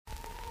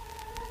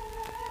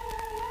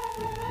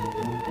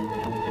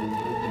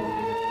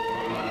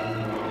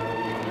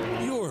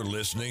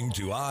listening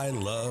to I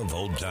Love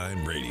Old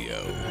Time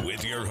Radio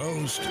with your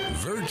host,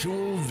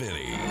 Virtual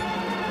Vinny.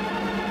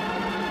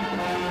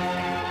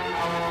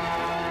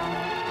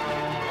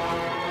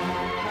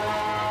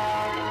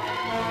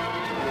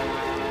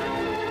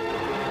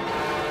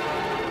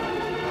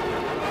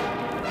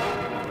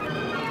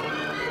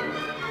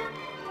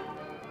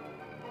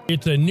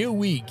 It's a new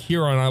week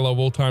here on I Love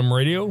Old Time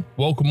Radio.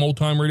 Welcome, Old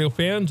Time Radio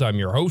fans. I'm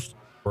your host,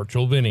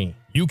 Virtual Vinny.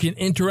 You can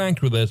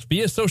interact with us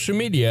via social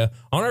media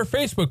on our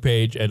Facebook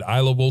page at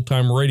I Love Old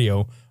Time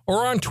Radio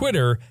or on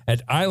Twitter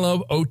at I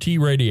Love OT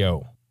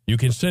Radio. You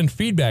can send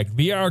feedback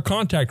via our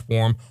contact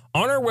form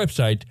on our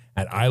website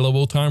at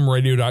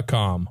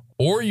iloveoldtimeradio.com,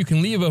 or you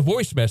can leave a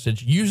voice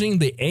message using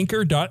the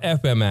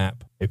Anchor.fm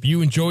app. If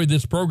you enjoyed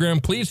this program,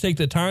 please take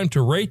the time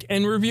to rate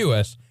and review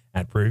us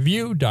at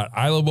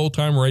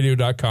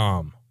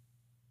review.iloveoldtimeradio.com.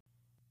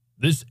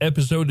 This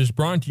episode is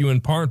brought to you in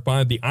part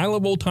by the I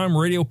Love Old Time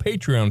Radio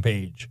Patreon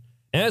page.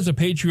 As a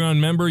Patreon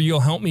member,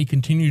 you'll help me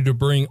continue to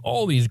bring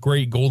all these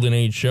great Golden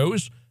Age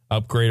shows,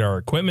 upgrade our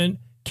equipment,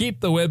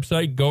 keep the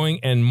website going,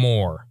 and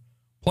more.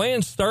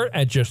 Plans start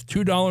at just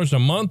 $2 a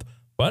month,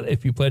 but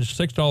if you pledge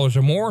 $6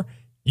 or more,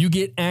 you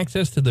get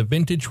access to the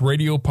Vintage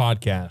Radio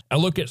Podcast, a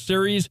look at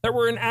series that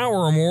were an hour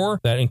or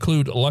more that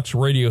include Lux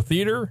Radio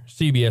Theater,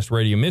 CBS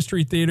Radio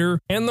Mystery Theater,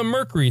 and the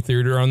Mercury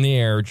Theater on the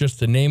Air, just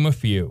to name a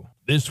few.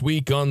 This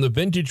week on the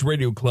Vintage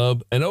Radio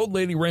Club, an old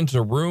lady rents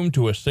a room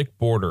to a sick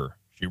boarder.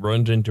 She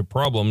runs into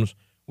problems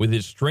with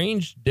his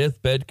strange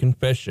deathbed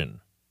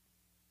confession.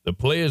 The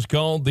play is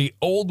called The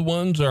Old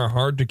Ones Are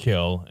Hard to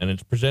Kill, and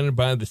it's presented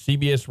by the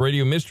CBS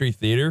Radio Mystery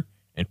Theater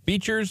and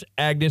features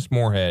Agnes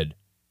Moorehead.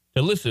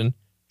 To listen,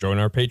 join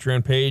our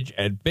Patreon page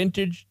at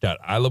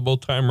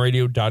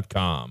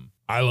vintage.iloveoldtimeradio.com.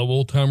 I Love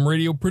Old Time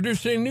Radio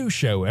produces a new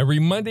show every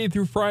Monday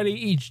through Friday,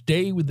 each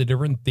day with a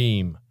different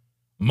theme.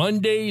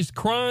 Monday's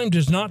Crime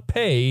Does Not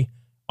Pay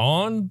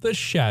on The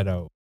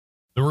Shadow.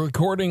 The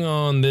recording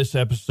on this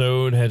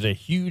episode has a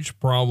huge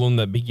problem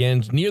that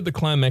begins near the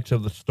climax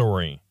of the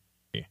story.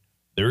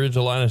 There is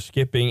a lot of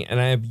skipping,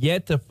 and I have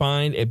yet to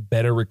find a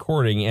better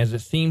recording, as it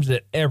seems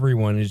that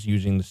everyone is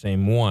using the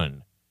same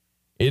one.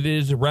 It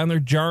is rather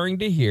jarring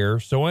to hear,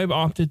 so I've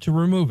opted to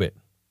remove it.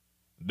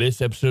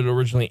 This episode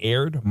originally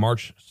aired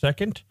March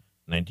 2nd,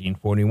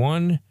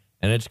 1941,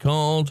 and it's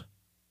called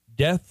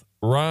Death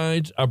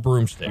Rides a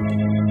Broomstick.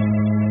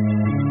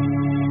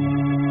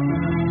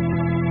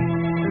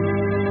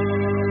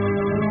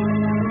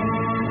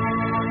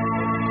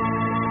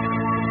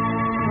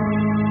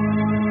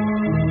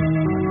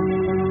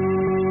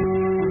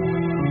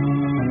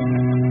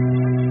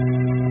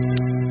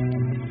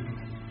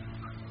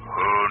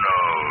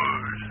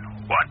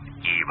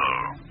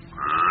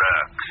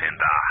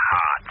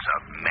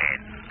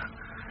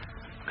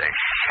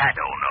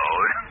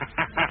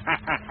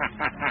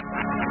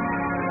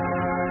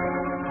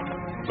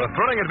 The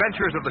thrilling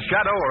adventures of the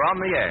Shadow are on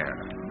the air,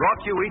 brought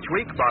to you each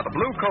week by the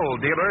Blue Coal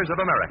Dealers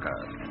of America.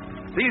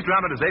 These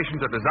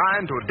dramatizations are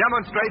designed to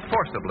demonstrate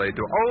forcibly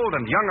to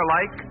old and young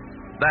alike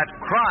that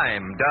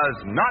crime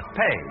does not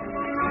pay.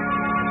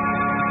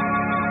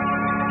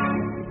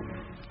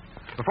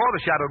 Before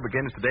the Shadow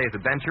begins today's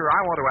adventure,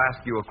 I want to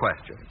ask you a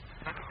question.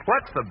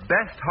 What's the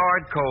best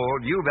hard coal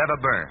you've ever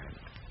burned?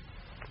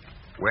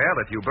 Well,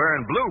 if you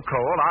burn blue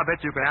coal, I'll bet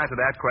you can answer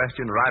that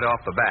question right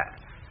off the bat.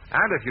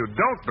 And if you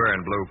don't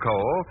burn blue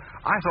coal,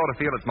 I sort of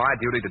feel it's my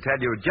duty to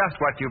tell you just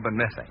what you've been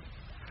missing.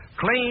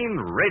 Clean,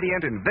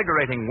 radiant,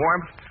 invigorating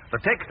warmth that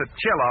takes the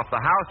chill off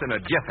the house in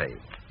a jiffy.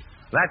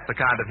 That's the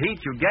kind of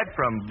heat you get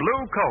from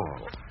blue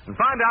coal. And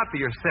find out for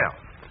yourself.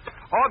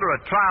 Order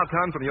a trial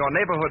ton from your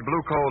neighborhood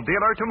blue coal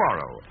dealer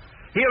tomorrow.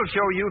 He'll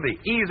show you the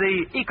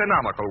easy,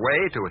 economical way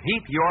to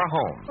heat your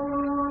home.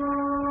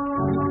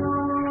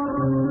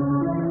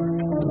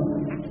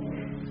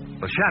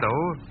 The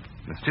Shadow,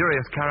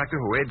 mysterious character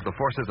who aids the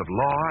forces of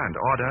law and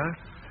order,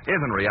 is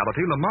in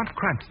reality Lamont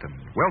Cranston,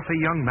 wealthy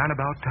young man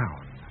about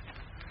town.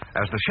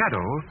 As the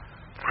Shadow,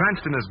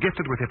 Cranston is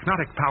gifted with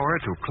hypnotic power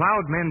to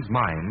cloud men's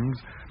minds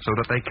so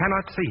that they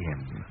cannot see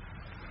him.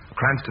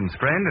 Cranston's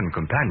friend and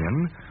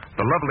companion,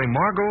 the lovely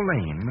Margot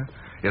Lane,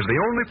 is the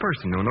only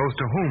person who knows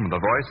to whom the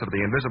voice of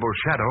the invisible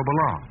Shadow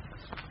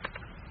belongs.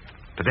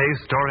 Today's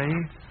story,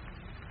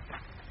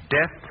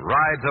 Death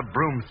Rides a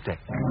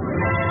Broomstick.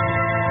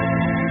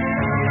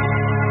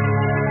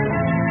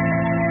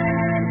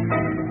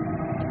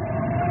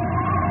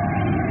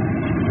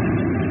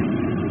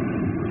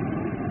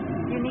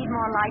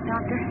 Light,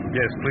 Doctor?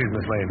 Yes, please,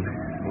 Miss Lane.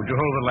 Would you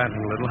hold the lantern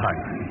a little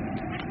higher?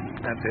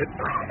 That's it.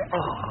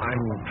 Oh,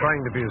 I'm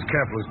trying to be as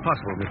careful as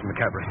possible, Mr.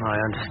 McCaffrey. I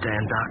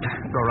understand, Doctor.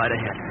 Go right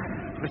ahead.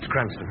 Mr.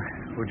 Cranston,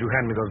 would you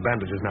hand me those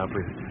bandages now,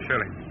 please?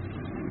 Surely.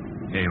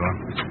 Here you are.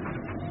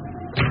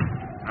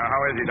 How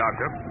is he,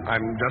 Doctor?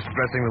 I'm just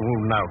dressing the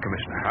wound now,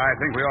 Commissioner. I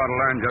think we ought to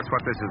learn just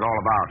what this is all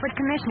about. But,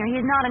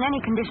 Commissioner, he's not in any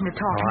condition to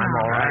talk now. I'm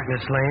all right,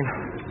 Miss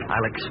Lane.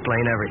 I'll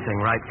explain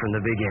everything right from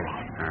the beginning.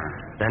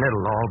 Then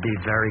it'll all be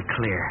very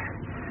clear.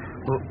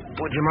 Well,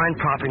 would you mind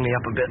propping me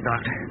up a bit,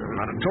 Doctor?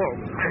 Not at all.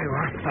 There you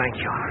are.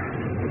 Thank you.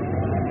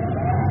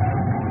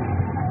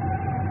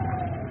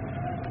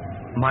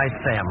 my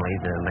family,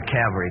 the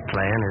McCavery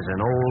clan, is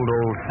an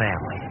old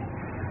family.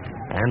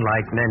 And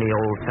like many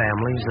old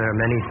families, there are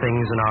many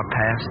things in our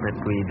past that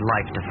we'd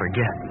like to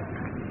forget.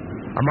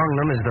 Among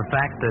them is the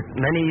fact that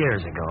many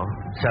years ago,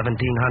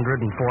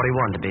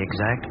 1741 to be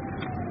exact,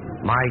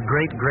 my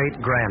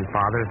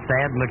great-great-grandfather,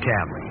 Thad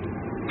McCavery,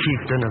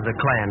 chieftain of the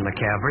clan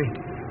McCavery,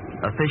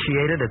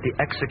 officiated at the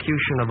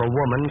execution of a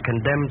woman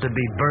condemned to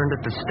be burned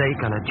at the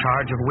stake on a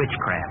charge of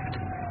witchcraft.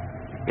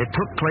 It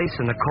took place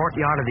in the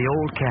courtyard of the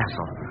old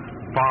castle,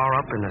 far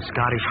up in the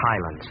Scottish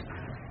Highlands.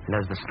 And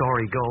as the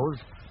story goes,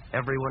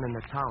 everyone in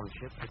the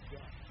township had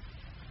guessed.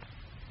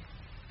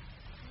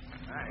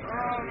 There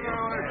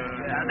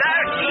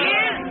she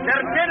is!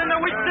 They're sending the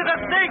witch to the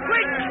stake!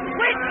 Witch!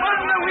 Witch!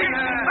 Burn the witch!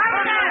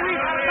 Burn the witch!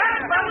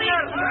 Burn the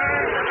witch!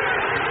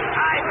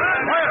 I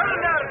burn her!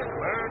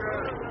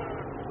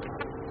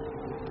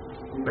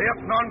 Be it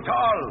known to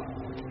all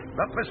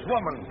that this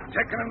woman,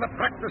 taken in the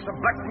practice of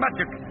black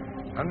magic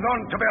and known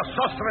to be a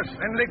sorceress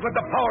in league with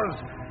the powers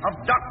of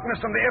darkness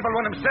and the evil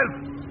one himself,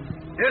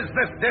 is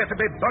this day to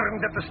be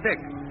burned at the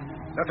stake,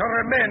 that her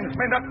remains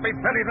may not be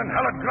buried in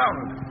hallowed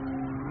ground,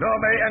 nor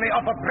may any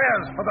offer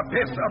prayers for the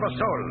peace of her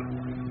soul.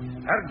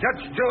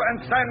 Adjudged to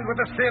and signed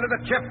with the seal of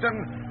the chieftain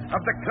of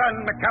the clan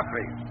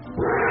McCaffrey.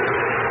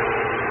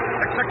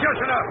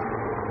 Executioner,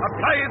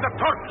 apply the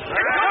torch.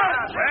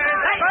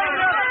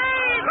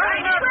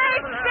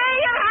 Wait, stay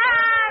your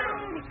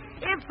hand!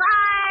 If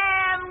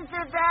I am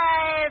to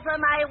die for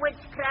my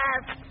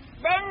witchcraft,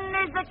 then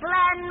is the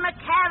clan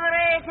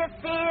McCavery to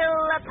feel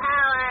the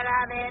power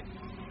of it.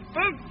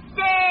 This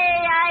day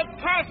I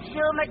curse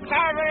you,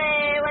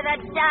 McCavery, with a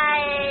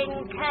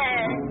dying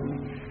curse.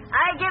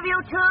 I give you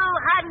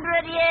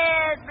 200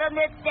 years from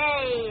this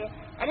day,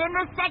 and in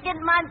the second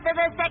month of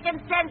the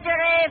second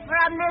century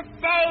from this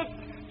date,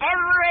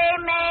 every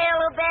male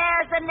who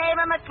bears the name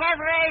of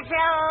McCavery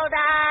shall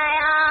die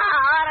a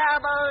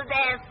horrible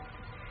death.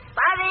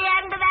 By the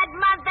end of that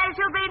month, there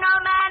shall be no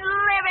man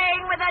living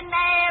with the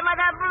name of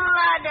the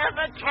blood of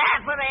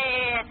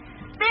McCavery.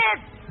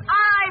 This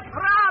I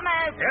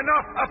promise.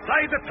 Enough!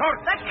 Apply the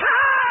torch! The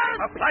curse!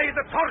 Apply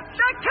the torch!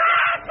 The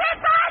curse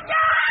is on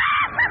you!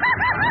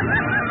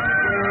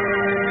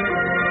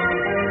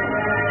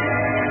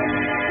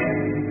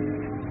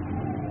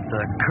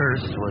 The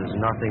curse was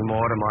nothing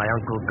more to my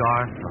Uncle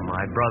Garth, or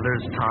my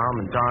brothers Tom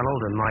and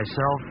Donald and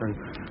myself, than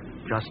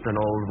just an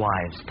old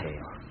wives'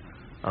 tale.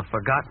 A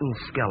forgotten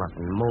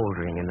skeleton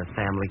moldering in the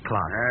family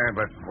closet.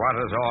 But what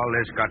has all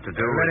this got to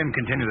do Let him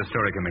continue the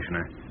story,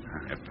 Commissioner.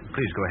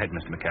 Please go ahead,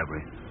 Mr.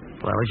 McCavery.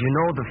 Well, as you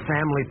know, the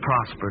family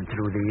prospered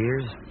through the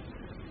years.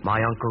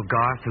 My Uncle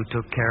Garth, who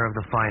took care of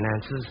the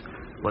finances,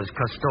 was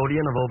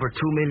custodian of over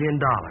 $2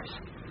 million.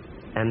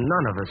 And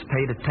none of us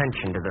paid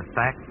attention to the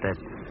fact that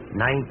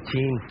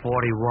 1941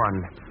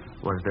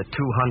 was the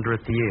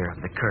 200th year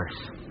of the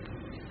curse.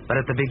 But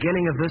at the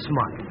beginning of this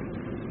month,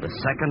 the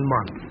second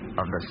month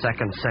of the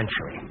second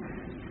century,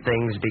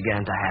 things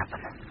began to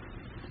happen.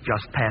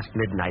 Just past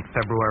midnight,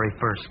 February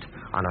 1st,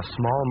 on a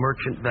small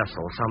merchant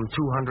vessel some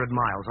 200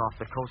 miles off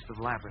the coast of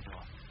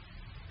Labrador.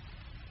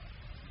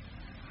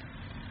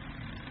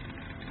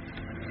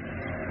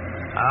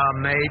 Our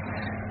mate,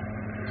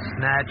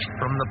 snatched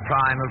from the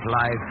prime of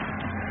life,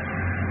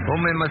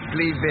 whom we must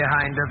leave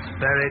behind us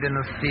buried in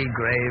a sea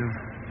grave,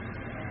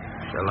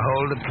 shall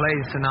hold a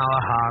place in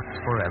our hearts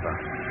forever.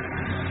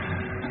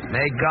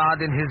 May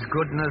God in his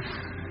goodness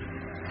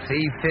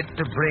see fit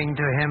to bring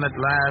to him at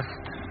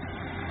last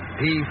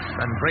peace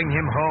and bring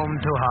him home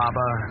to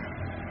harbor.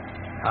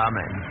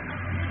 Amen.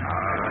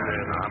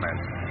 Amen. Amen.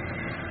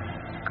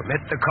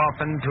 Commit the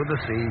coffin to the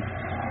sea.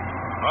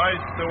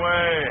 Hoist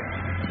away.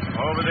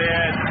 Over the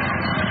edge.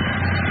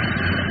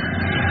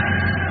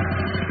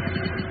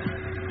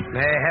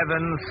 May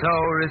heaven so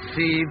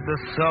receive the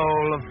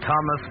soul of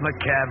Thomas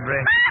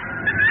McCavery.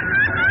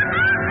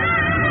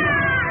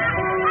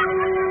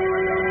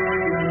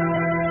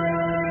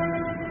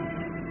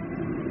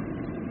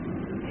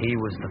 He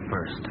was the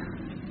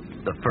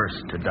first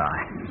to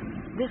die.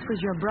 This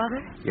was your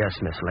brother? Yes,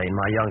 Miss Lane,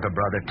 my younger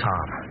brother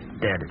Tom,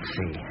 dead at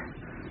sea.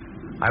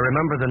 I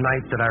remember the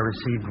night that I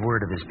received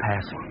word of his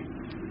passing.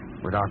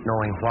 Without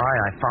knowing why,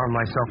 I found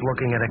myself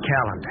looking at a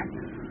calendar.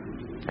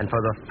 And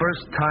for the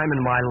first time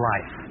in my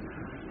life,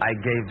 I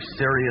gave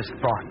serious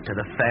thought to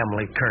the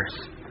family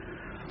curse.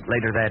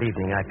 Later that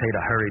evening, I paid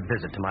a hurried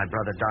visit to my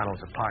brother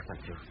Donald's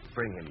apartment to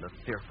bring him the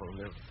fearful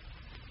news.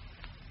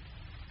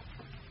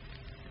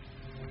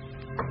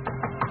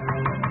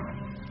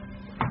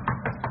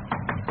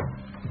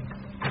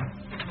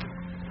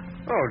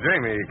 Oh,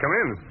 Jamie, come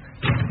in.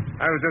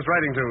 I was just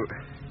writing to...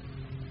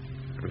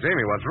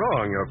 Jamie, what's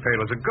wrong? You're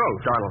pale as a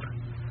ghost. Donald,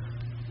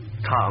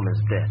 Tom is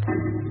dead.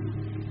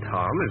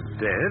 Tom is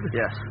dead?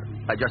 Yes,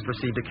 I just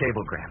received a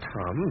cablegram.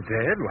 Tom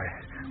dead?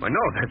 Why,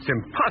 no, that's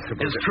impossible.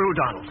 It's true,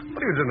 Donald.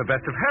 But he was in the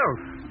best of health.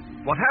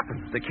 What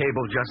happened? The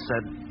cable just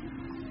said,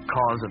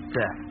 cause of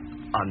death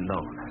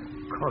unknown.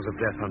 Cause of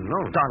death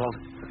unknown? Donald,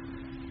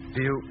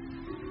 do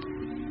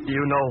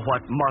you know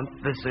what month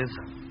this is?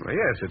 Well,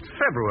 yes, it's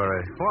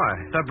February. Why?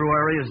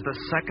 February is the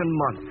second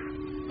month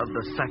of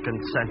the 2nd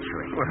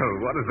century. Well,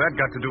 what has that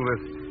got to do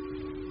with...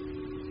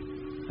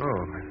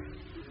 Oh.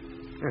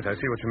 Yes, I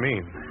see what you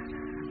mean.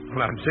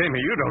 Now,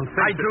 Jamie, you don't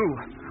think... I do.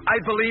 I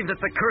believe that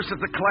the curse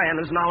of the clan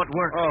is now at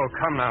work. Oh,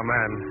 come now,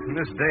 man. In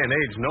this day and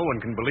age, no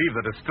one can believe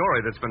that a story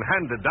that's been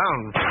handed down...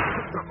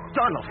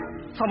 Donald,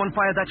 someone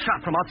fired that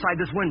shot from outside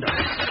this window.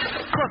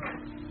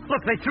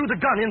 Look, they threw the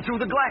gun in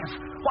through the glass.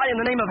 Why in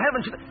the name of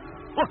heaven should...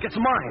 Look, it's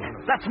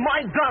mine. That's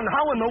my gun.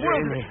 How in the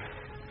world...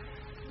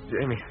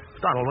 Jamie.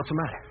 Donald, what's the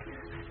matter?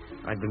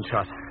 I've been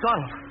shot.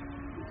 Donald.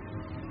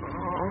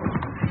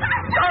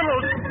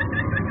 Donald!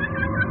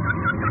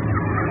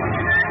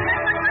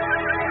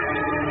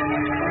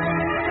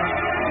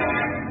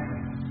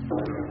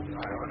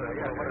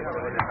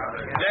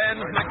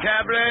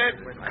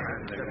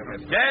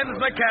 James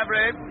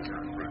McCavery,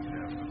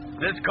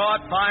 this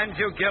court finds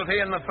you guilty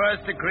in the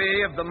 1st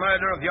degree of the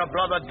murder of your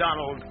brother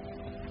Donald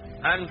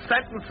and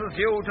sentences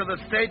you to the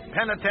state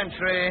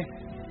penitentiary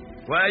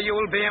where you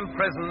will be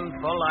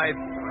imprisoned for life.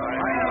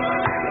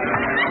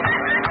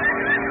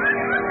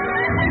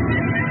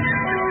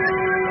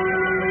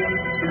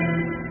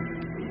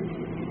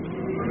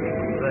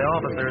 Say,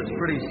 officer, it's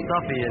pretty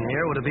stuffy in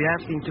here. Would it be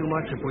asking too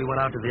much if we went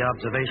out to the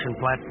observation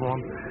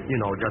platform? You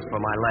know, just for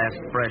my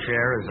last fresh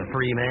air as a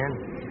free man?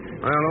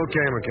 Well,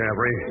 okay,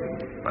 McCavery.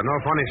 But no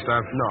funny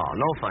stuff.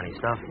 No funny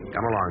stuff.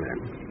 Come along, then.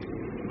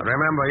 But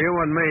remember, you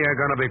and me are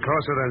going to be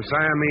closer than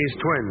Siamese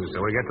twins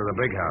till we get to the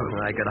big house.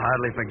 I could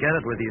hardly forget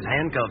it with these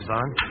handcuffs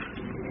on.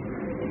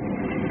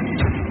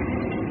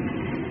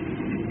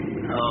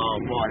 Oh,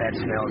 boy, that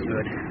smells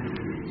good.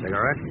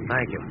 Cigarette?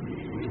 Thank you.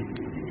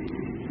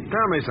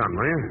 Tell me something,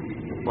 will you?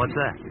 What's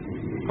that?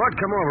 What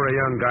come over a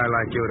young guy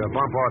like you to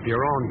bump off your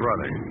own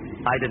brother?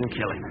 I didn't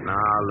kill him. Now,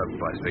 look,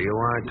 Buster, you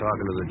aren't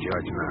talking to the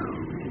judge now.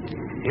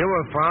 You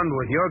were found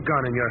with your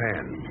gun in your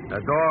hand. The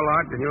door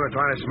locked, and you were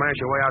trying to smash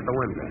your way out the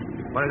window.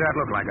 What does that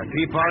look like, a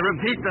teapot? I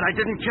repeat that I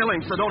didn't kill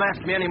him, so don't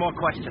ask me any more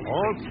questions.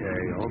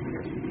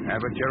 Okay. Have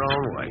it your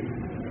own way.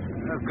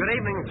 Good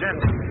evening,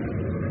 gentlemen.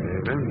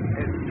 Evening.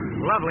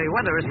 It's lovely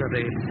weather, isn't it?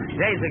 The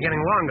days are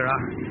getting longer.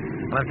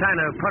 I've time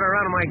to put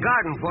around in my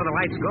garden before the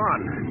light's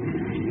gone.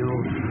 You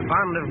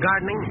fond of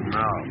gardening?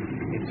 No.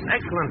 It's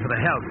excellent for the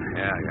health.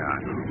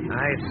 Yeah.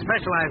 I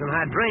specialize in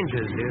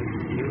hydrangeas.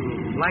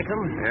 You like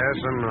them? Yes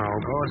and no.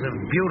 Oh, it's a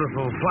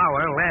beautiful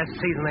flower. Last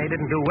season they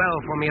didn't do well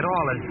for me at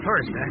all at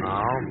first. No?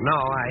 No,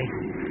 I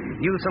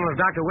used some of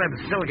Dr. Webb's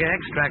silica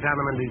extract on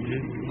them, and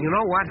you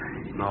know what?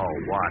 No,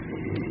 what?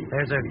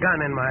 There's a gun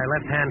in my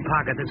left-hand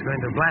pocket that's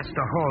going to blast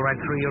a hole right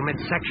through your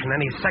midsection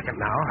any second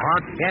now.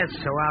 What? Yes,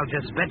 so I'll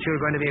just bet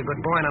you're going to be a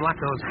good boy and unlock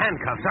those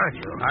handcuffs, aren't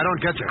you? I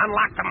don't get you.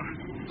 Unlock them.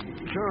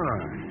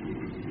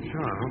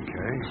 Sure,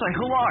 okay. Say,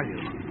 who are you?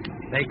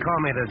 They call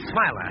me the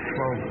Smiler.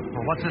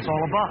 Well, what's this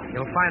all about?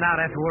 You'll find out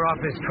after we're off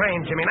this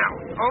train, Jimmy. Now,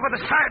 over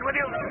the side with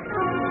you.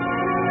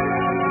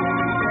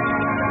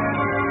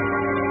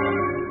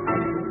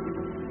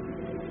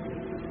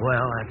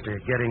 Well, after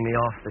getting me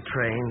off the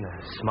train,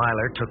 the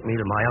Smiler took me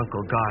to my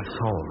Uncle Garth's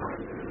home.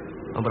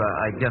 Oh, but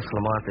I guess,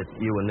 Lamont, that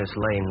you and Miss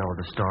Lane know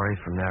the story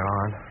from there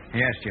on.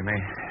 Yes, Jimmy.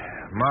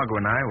 Margot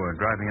and I were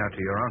driving out to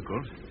your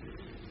uncle's.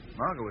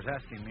 Margot was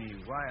asking me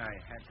why I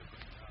had to...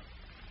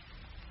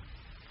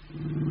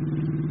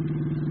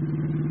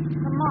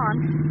 Lamont,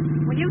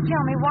 will you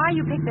tell me why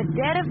you picked the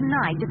dead of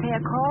night to pay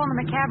a call on the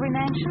McCavery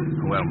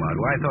mansion? Well,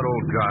 Margot, I thought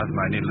old Garth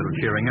might need a little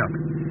cheering up.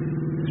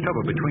 This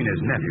trouble between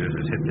his nephews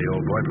has hit the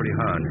old boy pretty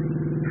hard.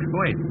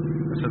 Wait,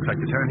 this looks like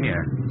the turn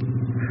here.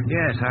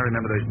 Yes, I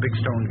remember those big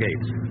stone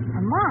gates.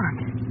 Lamont,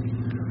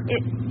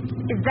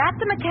 is that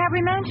the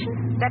McCavery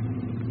mansion? That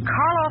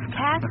Karloff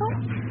Castle?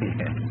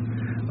 Yes.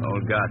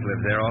 Old Garth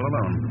lives there all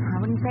alone. I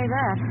wouldn't say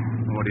that.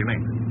 What do you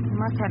mean? He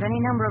must have any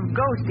number of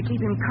ghosts to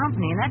keep him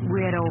company in that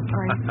weird old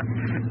place.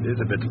 It is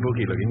a bit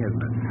spooky looking,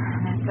 isn't it?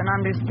 That's an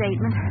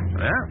understatement.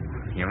 Well,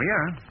 here we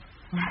are.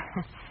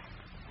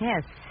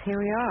 Yes, here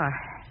we are.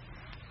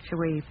 Shall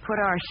we put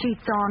our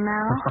sheets on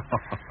now?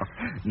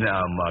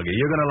 Now, Margie,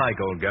 you're going to like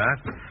old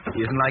Garth.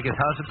 He isn't like his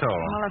house at all.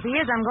 Well, if he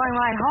is, I'm going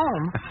right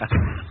home.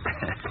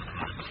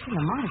 Gee,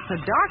 Lamont, it's so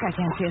dark I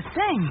can't see a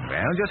thing.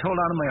 Well, just hold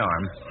on to my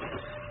arm.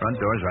 Front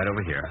door's right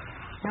over here.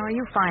 How are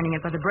you finding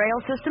it, by the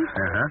Braille system?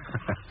 Uh-huh.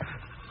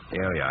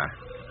 Here we are.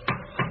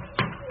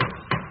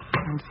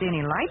 I don't see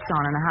any lights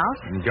on in the house.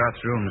 And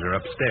Garth's rooms are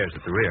upstairs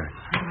at the rear.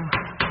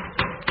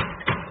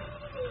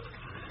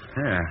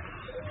 Yeah,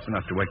 it's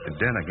enough to wake the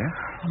dead, I guess.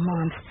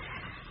 Lamont,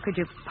 could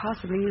you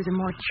possibly use a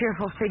more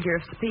cheerful figure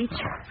of speech?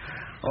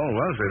 Oh,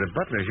 Wellesley, the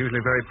butler's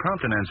usually very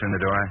prompt in answering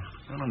the door.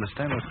 I don't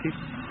understand what's keep...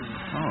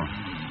 Oh.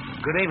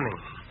 Good evening.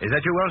 Is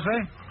that you,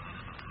 Wellesley?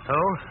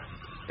 Who?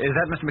 Is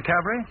that Mr.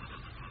 McCavery?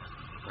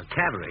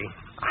 McCavery?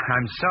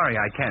 I'm sorry,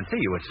 I can't see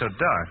you. It's so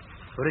dark.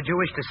 Who did you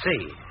wish to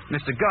see?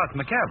 Mr. Garth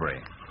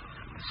McCavery.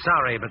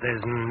 Sorry, but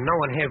there's no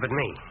one here but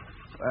me.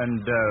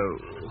 And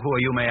who are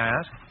you, may I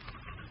ask?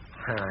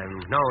 I'm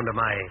known to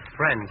my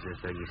friends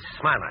as the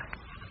Smiler.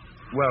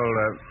 Well,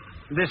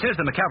 this is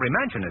the McCavery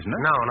mansion, isn't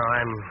it? No,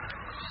 I'm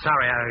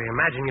sorry. I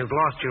imagine you've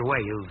lost your way.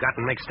 You've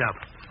gotten mixed up.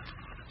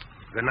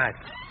 Good night.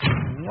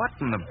 What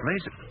in the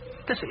blaze?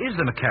 This is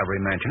the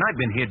McCavery mansion. I've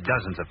been here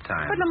dozens of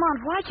times. But, Lamont,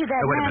 why should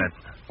that Wait a man... minute.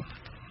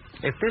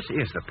 If this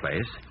is the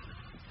place,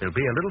 there'll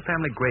be a little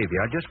family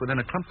graveyard just within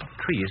a clump of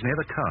trees near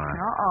the car.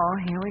 Uh-oh,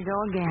 here we go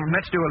again.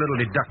 Let's do a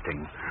little deducting.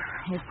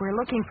 If we're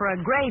looking for a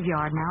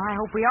graveyard now, I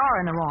hope we are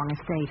in the wrong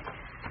estate.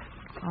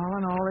 All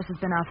in all, this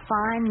has been a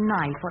fine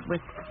night. What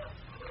with...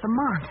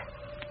 Lamont,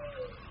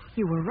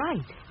 you were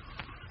right.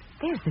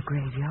 There's the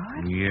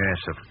graveyard. Yes,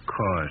 of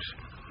course.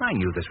 I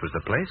knew this was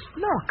the place.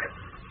 Look.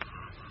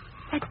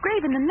 That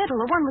grave in the middle,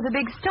 the one with the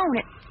big stone,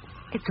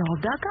 it's all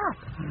dug up.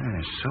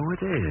 Yes, so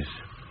it is.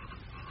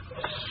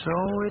 So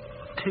it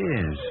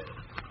is.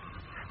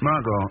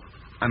 Margot,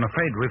 I'm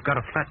afraid we've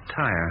got a flat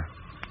tire.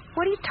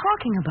 What are you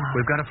talking about?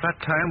 We've got a flat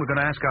tire, and we're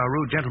going to ask our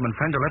rude gentleman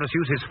friend to let us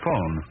use his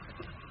phone.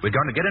 We're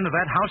going to get into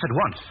that house at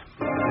once.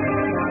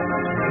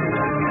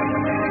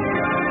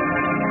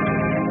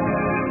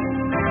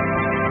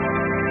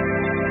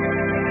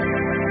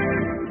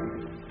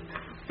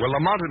 Will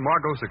Lamont and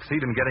Margot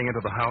succeed in getting into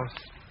the house?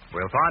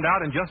 We'll find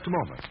out in just a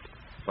moment.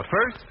 But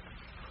first,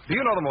 do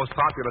you know the most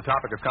popular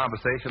topic of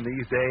conversation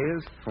these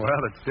days? Well,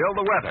 it's still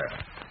the weather.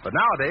 But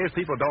nowadays,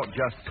 people don't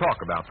just talk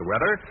about the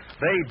weather.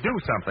 They do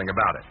something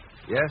about it.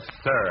 Yes,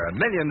 sir.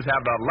 Millions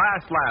have the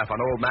last laugh on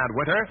Old Man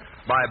Winter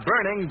by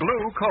burning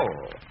blue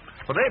coal.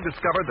 For they've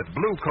discovered that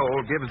blue coal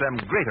gives them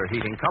greater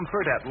heating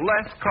comfort at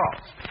less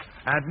cost.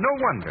 And no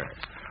wonder.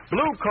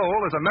 Blue coal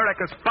is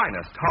America's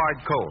finest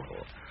hard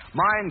coal.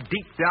 Mined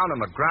deep down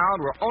in the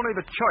ground where only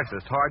the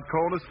choicest hard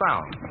coal is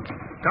found.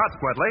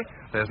 Consequently,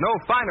 there's no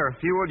finer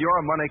fuel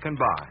your money can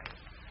buy.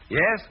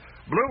 Yes,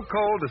 blue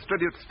coal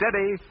distributes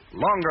steady,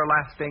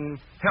 longer-lasting,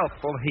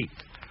 healthful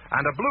heat.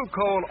 And a blue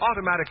coal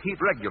automatic heat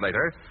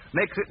regulator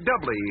makes it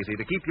doubly easy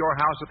to keep your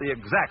house at the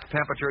exact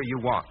temperature you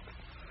want.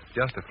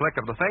 Just a flick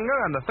of the finger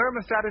and the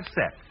thermostat is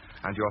set,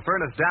 and your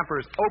furnace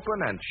dampers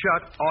open and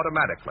shut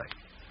automatically.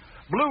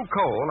 Blue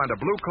coal and a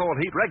blue coal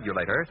heat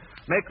regulator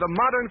make the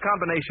modern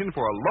combination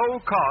for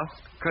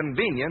low-cost,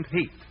 convenient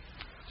heat.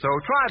 So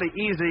try the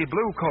easy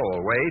blue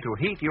coal way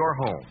to heat your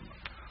home.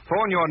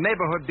 Phone your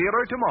neighborhood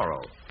dealer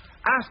tomorrow.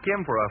 Ask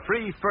him for a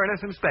free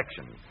furnace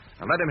inspection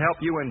and let him help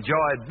you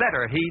enjoy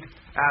better heat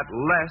at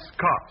less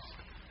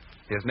cost.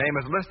 His name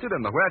is listed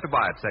in the Where to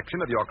Buy It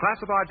section of your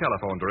classified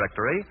telephone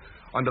directory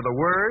under the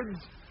words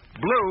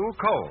Blue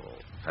Coal.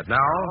 And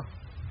now,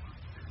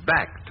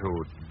 back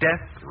to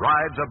Death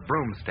Rides a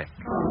Broomstick.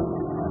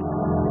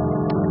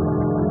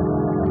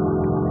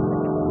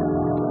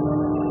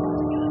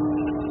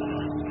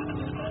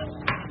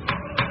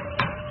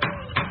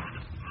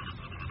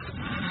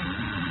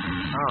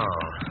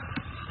 Oh.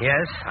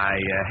 Yes? I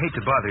hate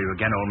to bother you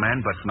again, old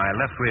man, but my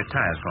left rear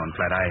tire's gone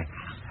flat.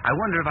 I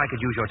wonder if I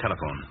could use your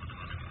telephone.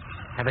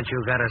 Haven't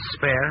you got a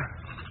spare?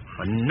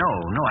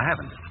 No, I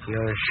haven't.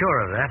 You're sure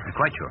of that? I'm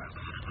quite sure.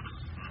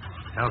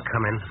 I'll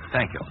come in.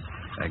 Thank you.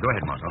 Go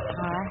ahead, Margot.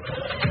 All right.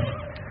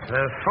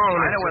 The phone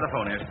I know where the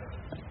phone is.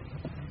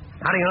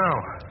 How do you know?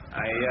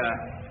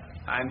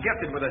 I'm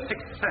gifted with a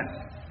sixth sense.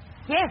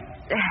 Yes,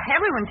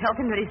 everyone tells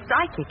him that he's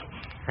psychic.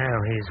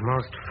 Well, he's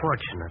most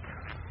fortunate.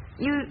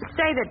 You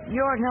say that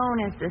you're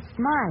known as the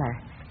Smiler.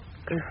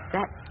 Is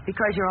that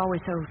because you're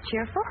always so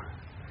cheerful?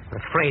 I'm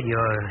afraid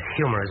your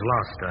humor is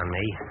lost on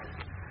me.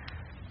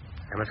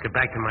 I must get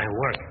back to my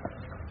work.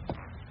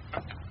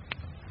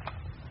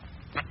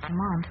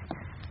 Lamont,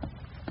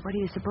 what do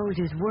you suppose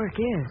his work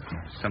is?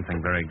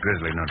 Something very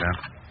grisly, no doubt.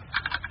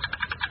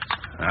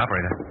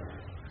 Operator,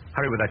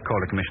 hurry with that call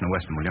to Commissioner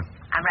Weston, will you?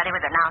 I'm ready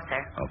with it now,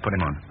 sir. Oh, put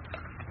him on.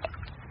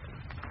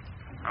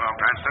 Hello,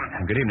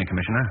 Cranston. Good evening,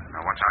 Commissioner.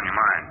 What's on your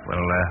mind?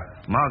 Well,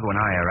 Margot and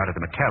I are out at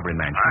the McCavery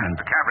mansion. And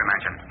McCavery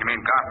mansion? You mean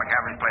Garth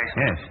McCavery's place?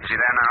 Yes. Is he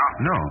there now?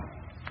 No.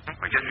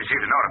 We just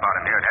received a note about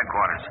him here at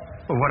headquarters.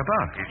 Well, what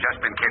about? He's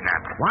just been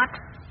kidnapped. What?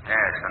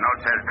 Yes, the note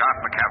says Garth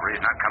McCavery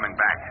is not coming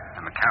back.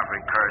 The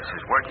McCavery curse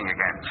is working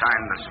again.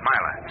 Signed the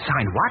Smiler.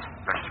 Signed what?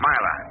 The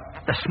Smiler.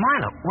 The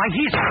Smiler? Why,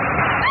 he's...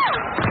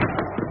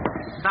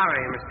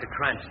 Sorry, Mr.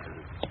 Cranston.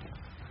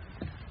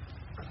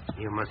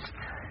 You must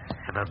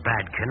have a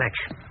bad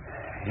connection.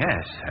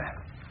 Yes.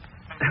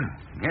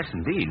 Yes,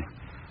 indeed.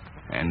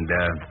 And,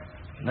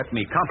 let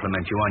me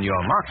compliment you on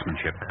your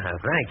marksmanship.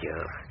 Thank you.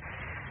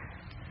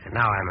 And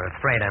now I'm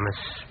afraid I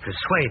must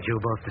persuade you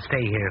both to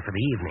stay here for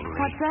the evening.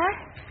 What's that?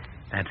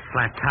 That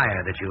flat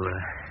tire that you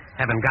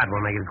haven't got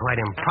will make it quite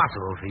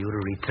impossible for you to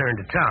return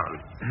to town.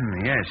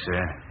 Yes,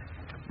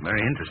 very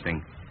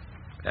interesting.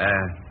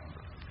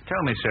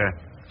 Tell me, sir,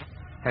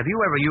 have you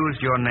ever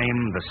used your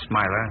name, the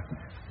Smiler,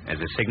 as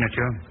a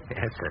signature?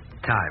 Yes, at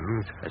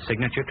times. A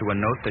signature to a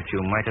note that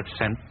you might have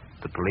sent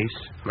the police?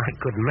 My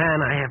good man,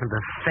 I haven't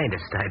the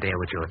faintest idea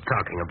what you're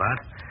talking about.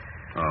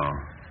 Oh,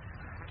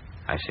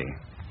 I see.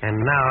 And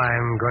now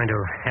I'm going to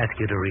ask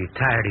you to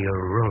retire to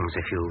your rooms,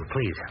 if you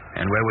please.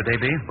 And where would they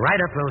be?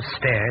 Right up those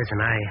stairs,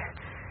 and I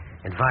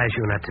advise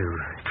you not to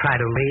try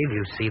to leave.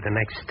 You see, the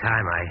next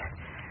time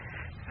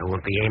I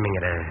won't be aiming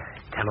at a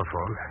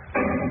telephone.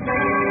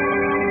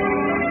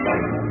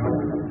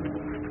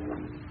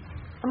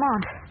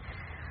 Lamont,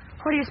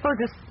 what do you suppose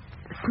this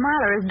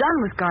Smiler has done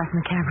with Garth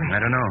McCavery? I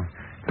don't know.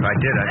 If I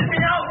did, Let me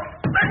out!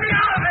 Let me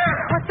out of here!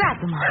 What's that,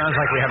 Lamont? Sounds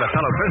like we have a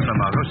fellow prisoner,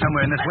 Margot,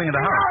 somewhere in this wing of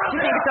the house. Do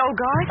you think it's old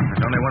guard?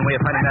 There's only one way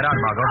of finding that out,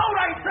 Margot. Out,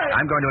 I say!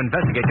 I'm going to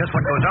investigate just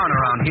what goes on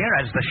around here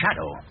as the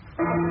Shadow.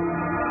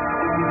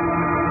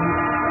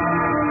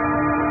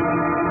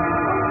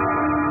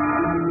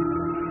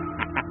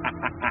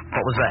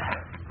 What was that?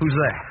 Who's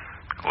there?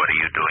 What are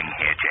you doing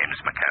here, James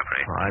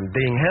McCaffrey? Well, I'm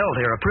being held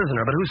here, a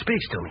prisoner, but who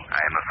speaks to me?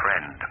 I am a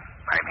friend.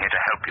 I'm here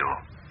to help you.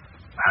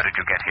 How did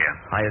you get here?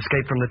 I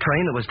escaped from the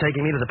train that was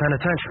taking me to the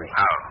penitentiary.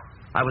 How?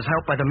 I was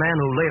helped by the man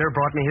who later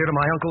brought me here to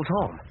my uncle's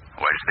home.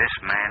 Was this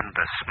man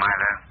the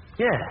Smiler?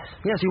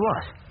 Yes, he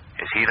was.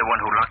 Is he the one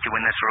who locked you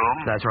in this room?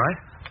 That's right.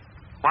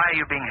 Why are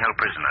you being held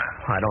prisoner?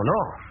 I don't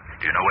know.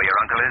 Do you know where your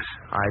uncle is?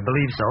 I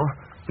believe so.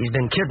 He's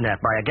been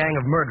kidnapped by a gang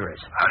of murderers.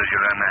 How did you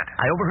learn that?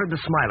 I overheard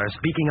the Smiler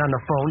speaking on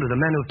the phone to the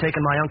men who've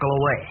taken my uncle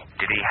away.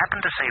 Did he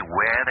happen to say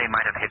where they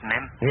might have hidden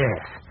him?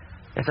 Yes.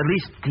 Yes, at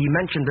least he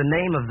mentioned the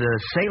name of the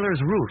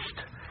Sailor's Roost.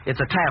 It's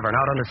a tavern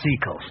out on the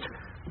seacoast.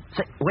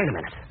 Say, wait a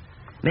minute.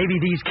 Maybe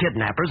these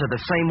kidnappers are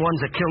the same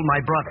ones that killed my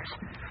brothers.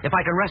 If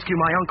I can rescue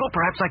my uncle,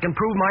 perhaps I can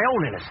prove my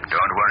own innocence.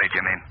 Don't worry,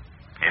 Jimmy.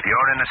 If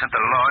you're innocent,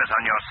 the law is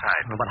on your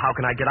side. But how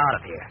can I get out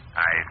of here?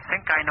 I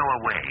think I know a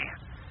way.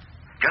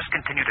 Just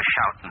continue to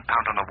shout and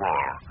pound on the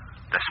wall.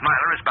 The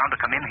Smiler is bound to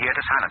come in here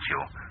to silence you.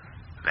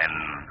 Then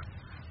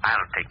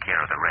I'll take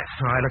care of the rest.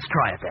 All right, let's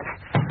try it then.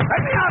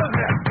 Let me out of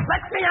here!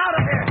 Let me out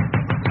of here!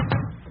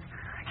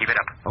 Keep it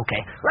up.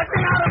 Okay. Let me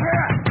out of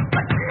here!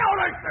 Let me out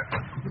of here!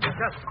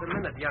 Just a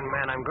minute, young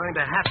man. I'm going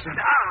to have to...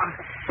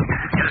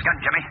 Get his gun,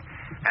 Jimmy.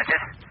 That's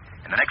it.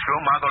 In the next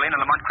room, Margot Lane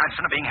and Lamont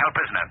Cranston are being held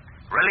prisoner.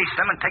 Release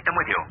them and take them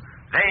with you.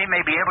 They may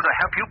be able to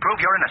help you prove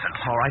your innocence.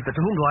 All right, but to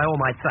whom do I owe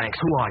my thanks?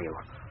 Who are you?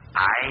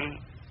 I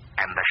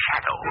am the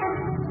Shadow.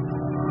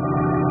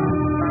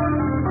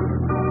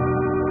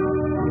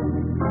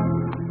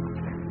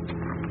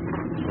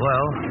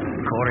 Well,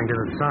 according to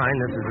the sign,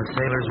 this is the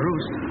Sailor's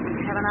Roost.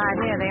 I have an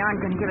idea they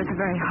aren't going to give us a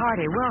very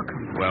hearty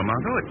welcome. Well,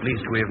 Margot, at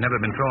least we have never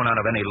been thrown out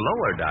of any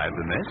lower dive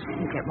than this.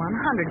 You get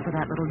 100 for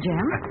that little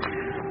gem.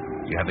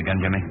 You have the gun,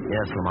 Jimmy?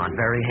 Yes, Lamont,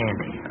 very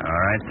handy.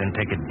 All right, then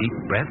take a deep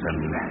breath and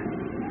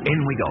in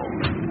we go.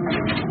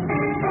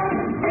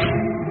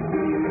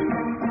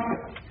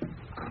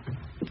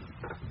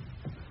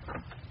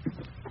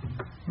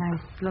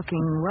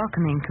 Nice-looking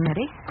welcoming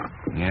committee.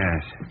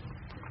 Yes.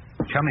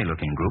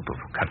 Chummy-looking group of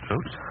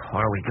cutthroats.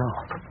 Where do we go?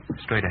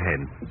 Straight ahead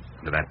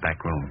to that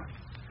back room.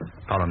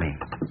 Follow me.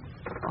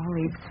 All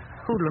these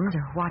hoodlums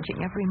are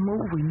watching every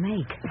move we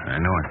make. I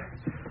know it.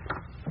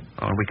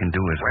 All we can do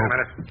is Wait hope... a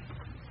minute.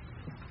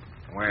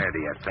 Where do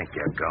you think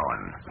you're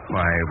going?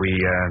 Why, we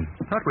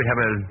thought we'd have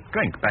a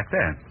drink back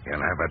there. You'll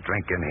have a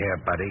drink in here,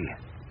 buddy.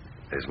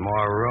 There's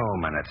more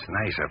room, and it's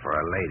nicer for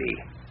a lady.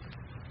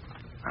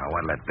 Now,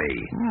 what'll it be?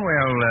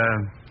 Well,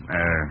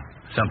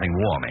 something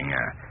warming.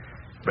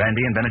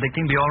 Brandy and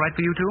Benedictine be all right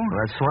for you two?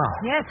 That's swell.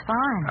 Yes,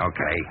 fine.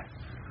 Okay.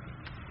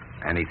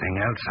 Anything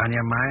else on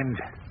your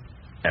mind?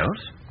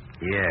 Else?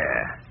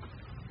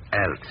 Yeah.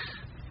 Else.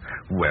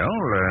 Well,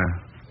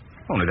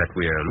 only that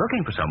we're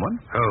looking for someone.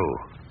 Who?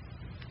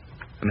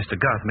 Mr.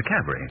 Garth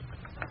McCaffrey.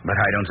 But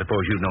I don't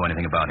suppose you know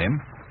anything about him.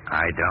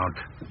 I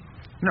don't.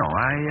 No,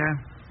 I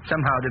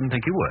somehow didn't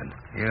think you would.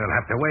 You'll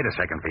have to wait a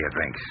second for your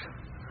drinks.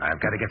 I've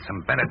got to get some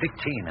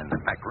Benedictine in the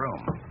back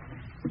room.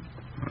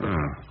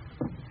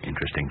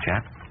 Interesting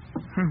chap.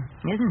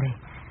 Isn't he?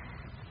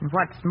 And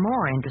what's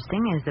more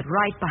interesting is that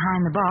right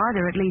behind the bar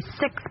there are at least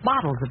 6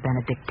 bottles of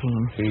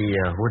Benedictine. He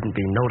wouldn't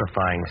be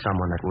notifying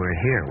someone that we're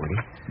here, would he?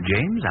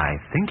 James, I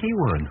think he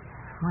would.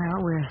 Well,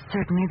 we're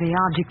certainly the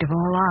object of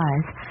all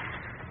eyes.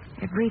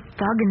 Every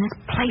thug in this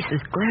place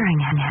is glaring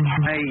at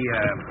me.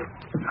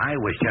 I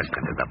was just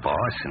into the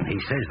boss, and he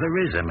says there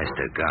is a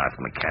Mr. Garth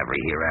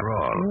McCaffrey here after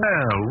all.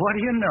 Well, what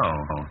do you know?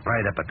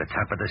 Right up at the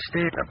top of the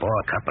stairs. A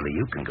couple of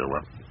you can go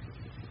up.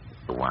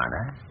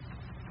 Wanna?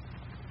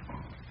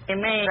 It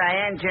means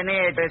I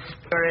engineered this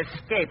for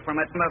escape from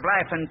a term of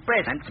life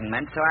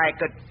imprisonment so I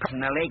could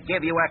personally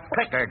give you a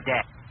quicker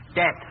death.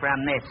 Death from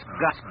this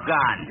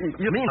gun.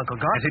 You mean, Uncle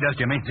Garth? Yes, he does,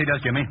 Jimmy. He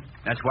does, Jimmy.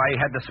 That's why he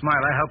had the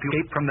Smiler help you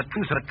escape from the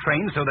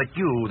train so that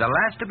you, the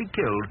last to be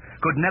killed,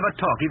 could never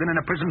talk, even in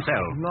a prison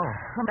cell. No.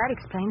 Well, that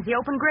explains the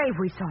open grave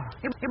we saw.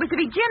 It was to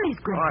be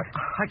Jimmy's grave.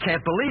 I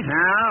can't believe it.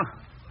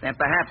 No? Then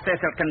perhaps this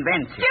will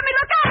convince you. Jimmy,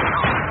 look out!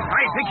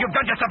 I think you've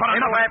done just about Get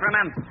enough. away from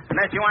him,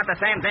 unless you want the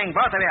same thing,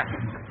 both of you.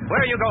 Where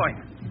are you going?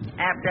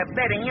 After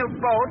bidding you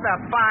both a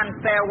fond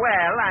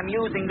farewell, I'm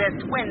using this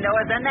window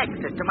as an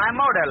exit to my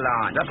motor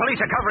launch. The police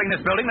are covering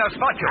this building. They'll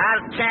spot you.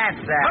 I'll chance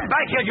that. Come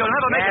back here. You'll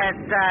never make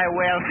it. Yes, I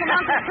will.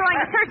 Lamont's throwing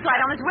a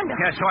searchlight on his window.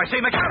 Yes, so I see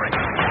McCaffrey.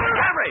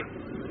 McCaffrey!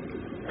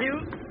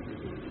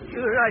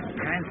 You're right,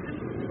 Cranston.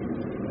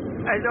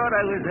 I thought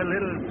I was a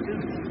little too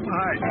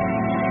smart.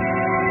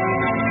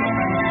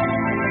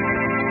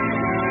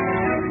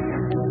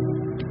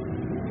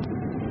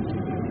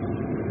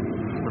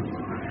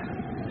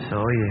 So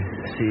you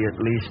see, at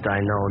least I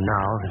know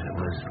now that it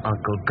was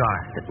Uncle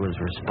Garth that was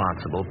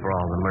responsible for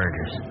all the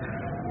murders,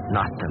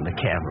 not the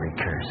McCaffrey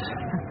curse.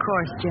 Of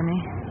course, Jimmy.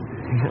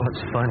 You know,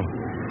 it's funny.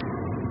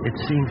 It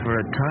seemed for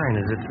a time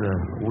as if the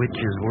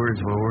witch's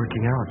words were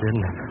working out,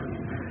 didn't it?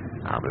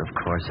 Ah, but of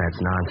course that's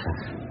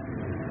nonsense.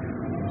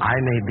 I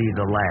may be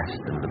the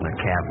last of the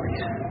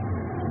McCaffreys,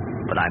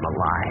 but I'm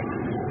alive.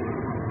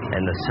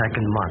 And the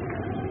second month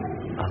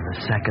of the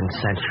second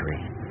century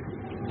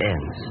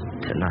ends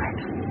tonight.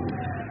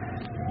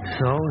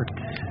 So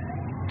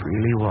it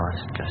really was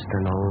just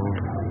an old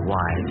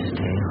wives'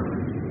 tale.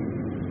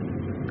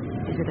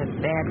 Is it a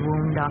bad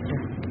wound, Doctor?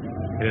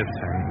 Yes,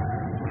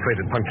 I'm afraid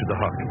it punctured the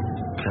heart.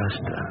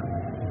 Just a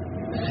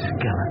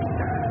skeleton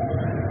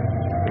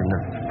in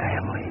the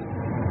family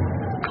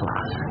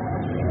closet.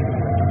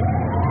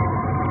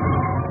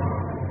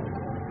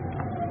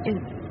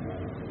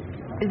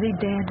 Is he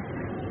dead?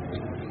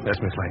 Yes,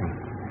 Miss Layton.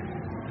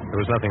 There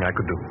was nothing I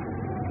could do.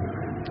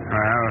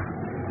 Well,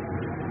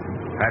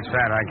 that's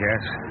that, I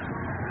guess.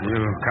 You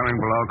coming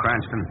below,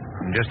 Cranston?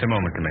 In just a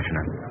moment,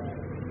 Commissioner.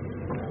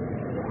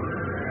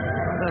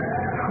 The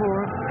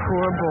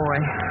poor boy.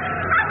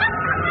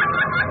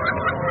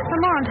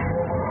 Lamont,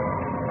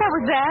 what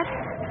was that?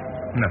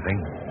 Nothing.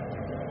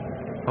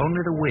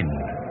 Only the wind.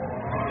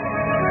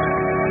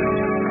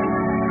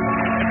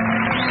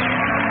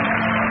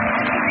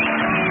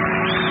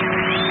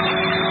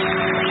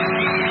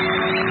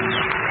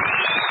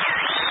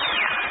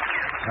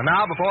 And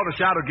now, before the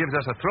Shadow gives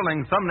us a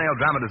thrilling thumbnail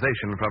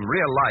dramatization from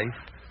real life,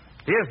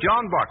 here's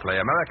John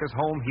Barclay, America's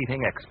home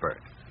heating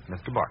expert.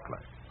 Mr. Barclay.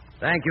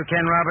 Thank you,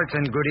 Ken Roberts,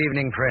 and good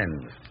evening,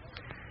 friends.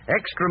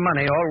 Extra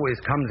money always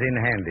comes in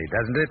handy,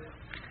 doesn't it?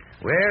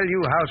 Well, you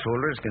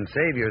householders can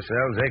save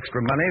yourselves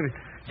extra money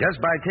just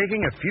by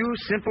taking a few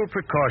simple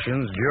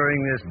precautions during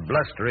this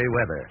blustery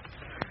weather.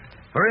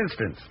 For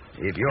instance,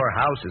 if your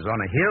house is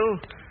on a hill,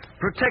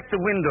 protect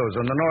the windows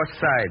on the north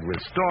side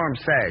with storm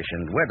sash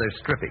and weather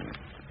stripping.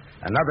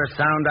 Another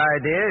sound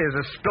idea is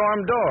a storm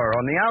door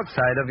on the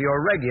outside of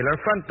your regular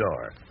front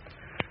door.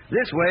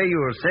 This way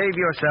you'll save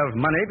yourself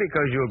money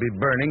because you'll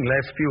be burning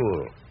less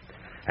fuel.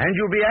 And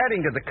you'll be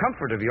adding to the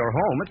comfort of your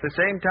home at the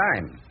same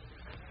time.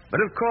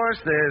 But of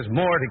course, there's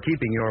more to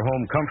keeping your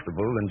home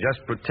comfortable than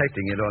just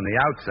protecting it on the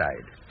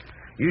outside.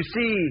 You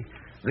see,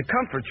 the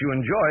comfort you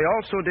enjoy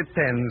also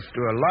depends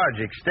to a large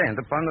extent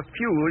upon the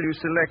fuel you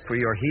select for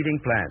your heating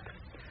plant.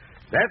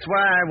 That's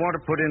why I want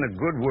to put in a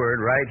good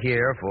word right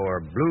here for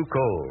blue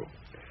coal.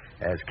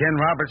 As Ken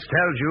Roberts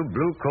tells you,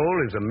 blue coal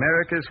is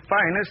America's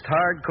finest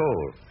hard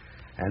coal.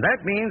 And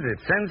that means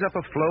it sends up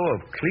a flow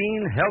of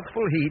clean,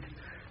 healthful heat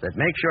that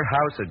makes your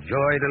house a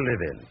joy to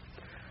live in.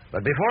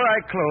 But before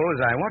I close,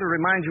 I want to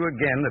remind you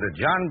again that a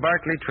John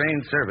Barclay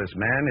trained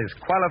serviceman is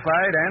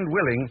qualified and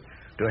willing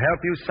to help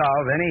you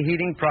solve any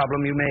heating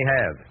problem you may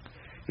have.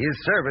 His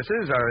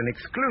services are an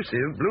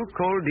exclusive blue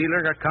coal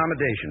dealer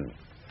accommodation.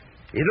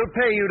 It'll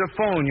pay you to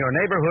phone your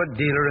neighborhood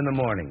dealer in the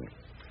morning.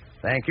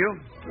 Thank you.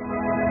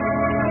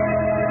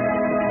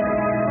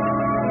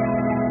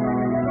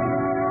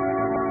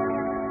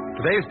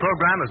 Today's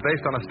program is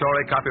based on a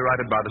story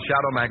copyrighted by the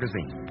Shadow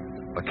magazine.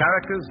 The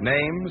characters,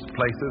 names,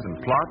 places,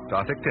 and plot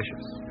are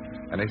fictitious.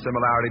 Any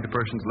similarity to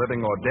persons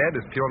living or dead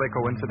is purely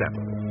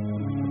coincidental.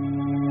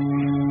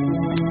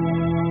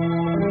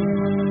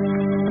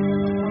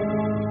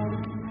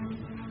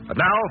 And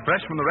now,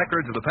 fresh from the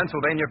records of the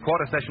Pennsylvania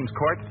Quarter Sessions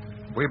Court,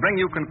 we bring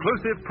you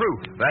conclusive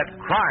proof that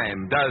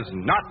crime does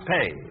not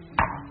pay.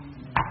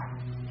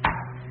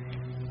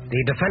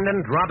 The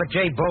defendant, Robert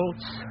J.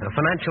 Bolts, a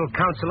financial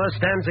counselor,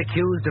 stands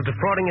accused of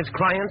defrauding his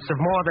clients of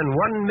more than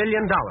 $1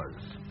 million.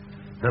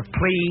 The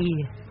plea,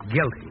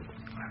 guilty.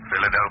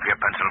 Philadelphia,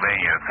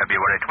 Pennsylvania,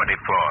 February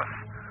 24th.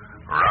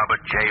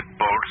 Robert J.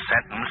 Bolts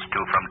sentenced to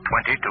from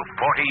 20 to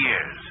 40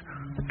 years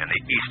in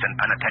the Eastern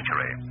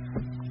Penitentiary.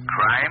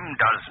 Crime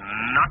does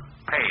not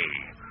pay.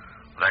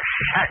 The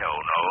Shadow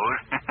knows.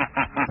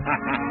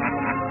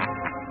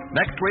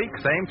 Next week,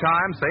 same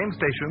time, same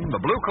station, the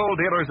Blue Coal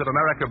Dealers of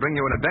America bring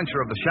you an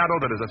adventure of the Shadow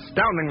that is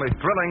astoundingly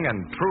thrilling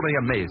and truly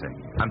amazing.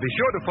 And be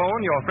sure to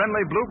phone your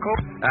friendly Blue Coal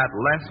at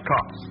less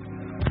cost.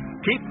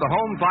 Keep the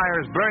home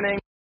fires burning.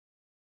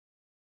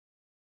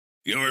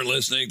 You're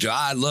listening to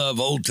I Love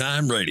Old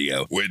Time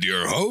Radio with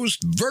your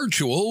host,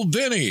 Virtual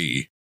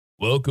Vinny.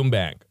 Welcome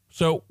back.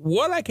 So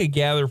what I could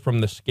gather from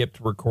the skipped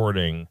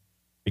recording,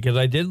 because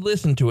I did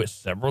listen to it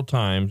several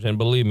times, and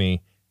believe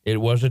me, it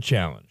was a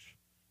challenge.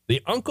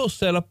 The uncle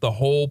set up the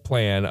whole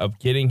plan of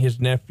getting his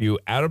nephew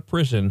out of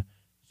prison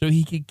so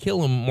he could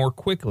kill him more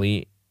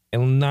quickly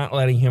and not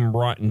letting him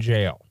rot in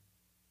jail.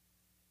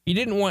 He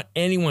didn't want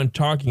anyone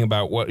talking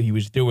about what he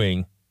was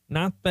doing,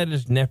 not that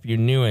his nephew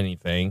knew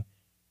anything,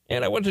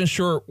 and I wasn't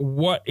sure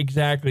what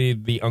exactly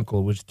the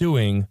uncle was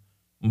doing,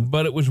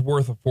 but it was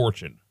worth a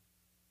fortune.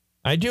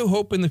 I do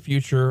hope in the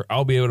future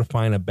I'll be able to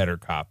find a better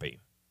copy.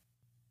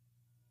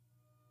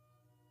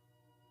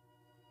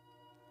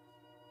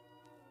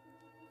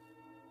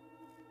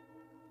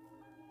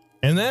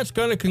 And that's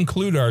going to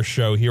conclude our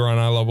show here on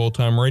I Love Old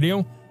Time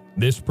Radio.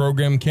 This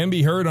program can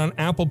be heard on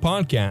Apple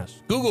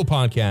Podcasts, Google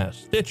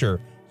Podcasts,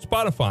 Stitcher,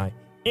 Spotify,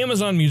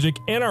 Amazon Music,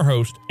 and our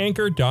host,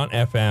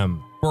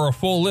 Anchor.fm. For a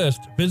full list,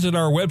 visit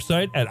our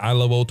website at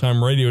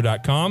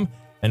iloveoldtimeradio.com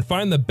and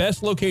find the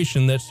best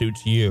location that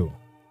suits you.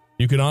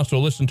 You can also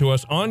listen to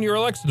us on your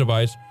Alexa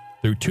device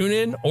through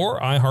TuneIn or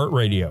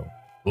iHeartRadio.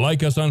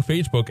 Like us on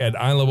Facebook at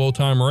I Love Old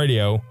Time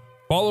Radio.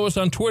 Follow us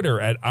on Twitter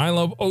at I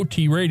Love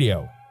OT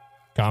Radio.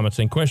 Comments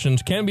and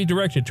questions can be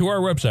directed to our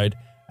website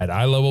at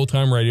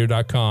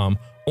iloveoldtimeradio.com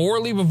or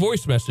leave a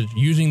voice message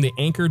using the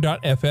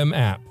Anchor.fm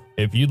app.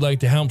 If you'd like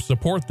to help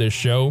support this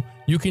show,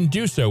 you can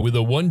do so with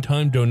a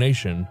one-time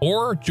donation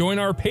or join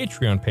our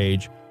Patreon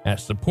page at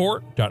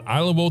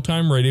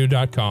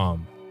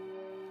support.iloveoldtimeradio.com.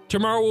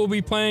 Tomorrow we'll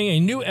be playing a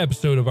new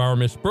episode of Our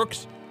Miss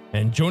Brooks,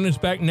 and join us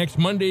back next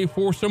Monday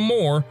for some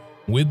more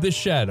with The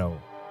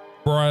Shadow.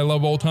 For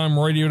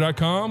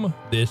iloveoldtimeradio.com,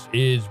 this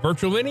is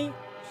Virtual Vinny,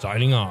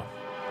 signing off.